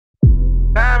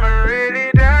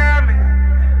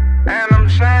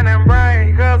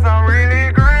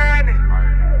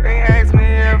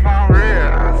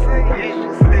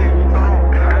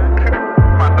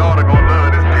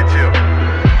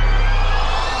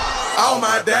All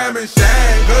my diamonds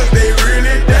shine, cause they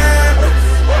really diamonds.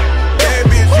 Bad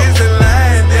bitches in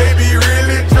line, they be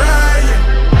really trying.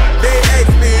 They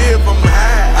ask me if I'm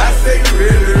high, I say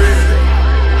really, really.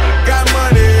 Got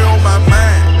money on my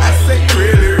mind, I say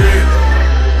really, really.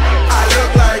 I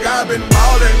look like I've been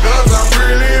ballin' cause I'm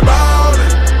really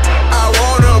ballin'. I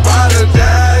wanna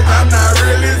apologize, I'm not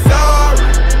really sorry.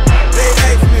 They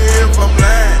ask me if I'm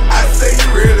lying, I say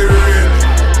really, really.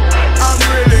 I'm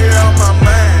really on my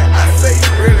mind, I say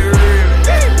really, really.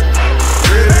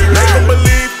 Make them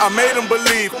believe, I made them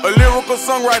believe. A lyrical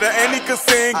songwriter and he could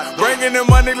sing, bringing in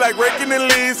money like raking in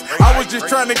leaves. I was just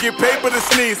trying to get paper to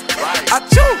sneeze. I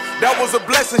chew, that was a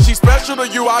blessing. She special to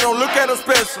you, I don't look at her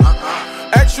special.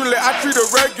 Actually, I treat her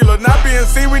regular. Not being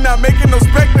seen, we not making no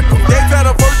spectacle. Gates had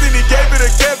a first and he gave it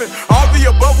to Kevin. All the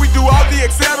above, we do all the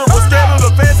etc. Scared of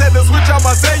the fans, had to switch out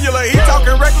my cellular. He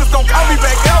talking reckless, don't call me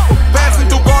back ever. Passing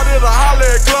through Garden to holler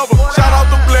at Glover. Shout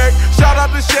out to Black, shout out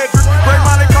to Shedrick. Great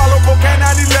Monte Carlo,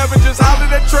 K911, just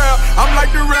holler at Trail. I'm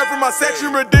like the Reverend, my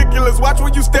section ridiculous. Watch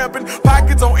when you steppin',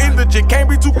 pockets on indigent. Can't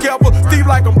be too careful, Steve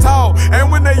like I'm tall.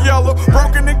 And when they yellow,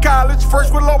 broken in college,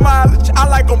 first with low mileage. I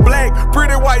like them black,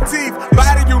 pretty white teeth,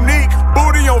 body unique,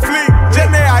 booty on fleek.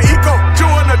 Jenny I eco,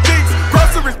 chewing the cheeks.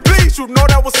 Groceries, please, you know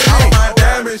that was sweet. All my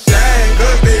diamonds shine,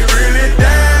 cause they really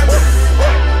diamonds.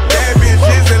 Bad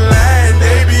bitches in line,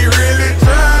 they be really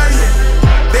trying.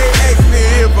 They ask me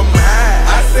if I'm high,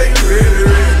 I say really,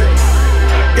 really.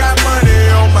 Got money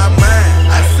on my mind,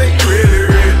 I say really,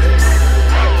 really.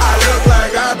 I look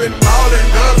like I've been ballin'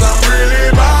 cause I'm really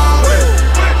ballin'.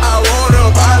 I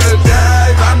wanna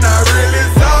apologize, I'm not really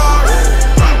sorry.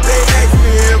 They ask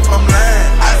me if I'm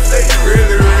lying, I say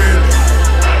really, really.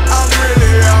 I'm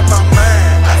really on my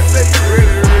mind, I say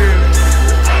really, really.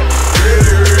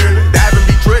 Really, really. Dive and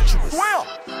be treacherous.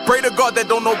 Pray to God that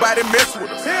don't nobody mess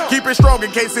with us. Keep it strong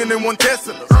in case anyone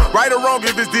testing us. Right or wrong,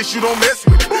 if it's this, you don't mess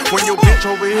with it. When your bitch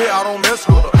over here, I don't mess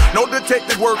with her. No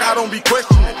detective work, I don't be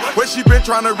questioning. Where she been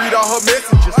trying to read all her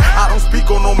messages. I don't speak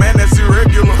on no man that's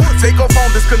irregular. Take her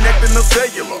phone, disconnecting the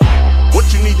cellular. What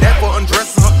you need that for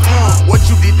undressing her? What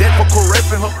you did that for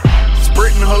caressing her?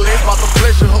 Spreading her legs about to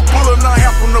pleasure her. Pulling her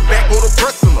hair from the back, go to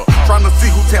pressing her. Trying to see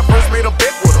who tap first made a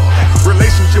bet with her.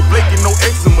 Relationship flaking, no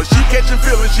eczema. She catching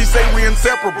feelings, she say we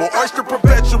inseparable. Oyster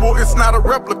perpetual, it's not a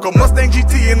replica. Mustang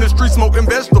GT in the street smoking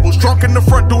vegetables. Drunk in the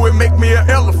front, do it make me an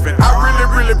elephant. I really,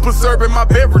 really preserving my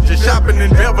beverages. Shopping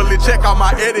in Beverly, check out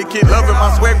my etiquette. Loving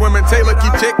my swag, women Taylor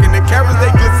keep checking. The carrots,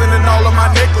 they glistening all of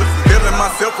my necklaces. Feeling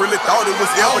myself, really thought it was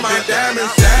elegant. All my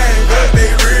diamonds shine, cause they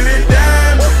really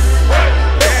diamonds.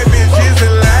 Bad bitches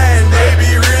in line, they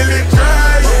be really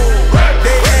trying.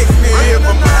 They ask me if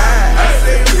I'm high, I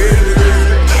say really,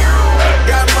 really.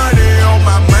 Got money on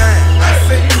my mind, I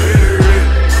say really, really.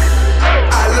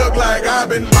 I look like I've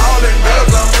been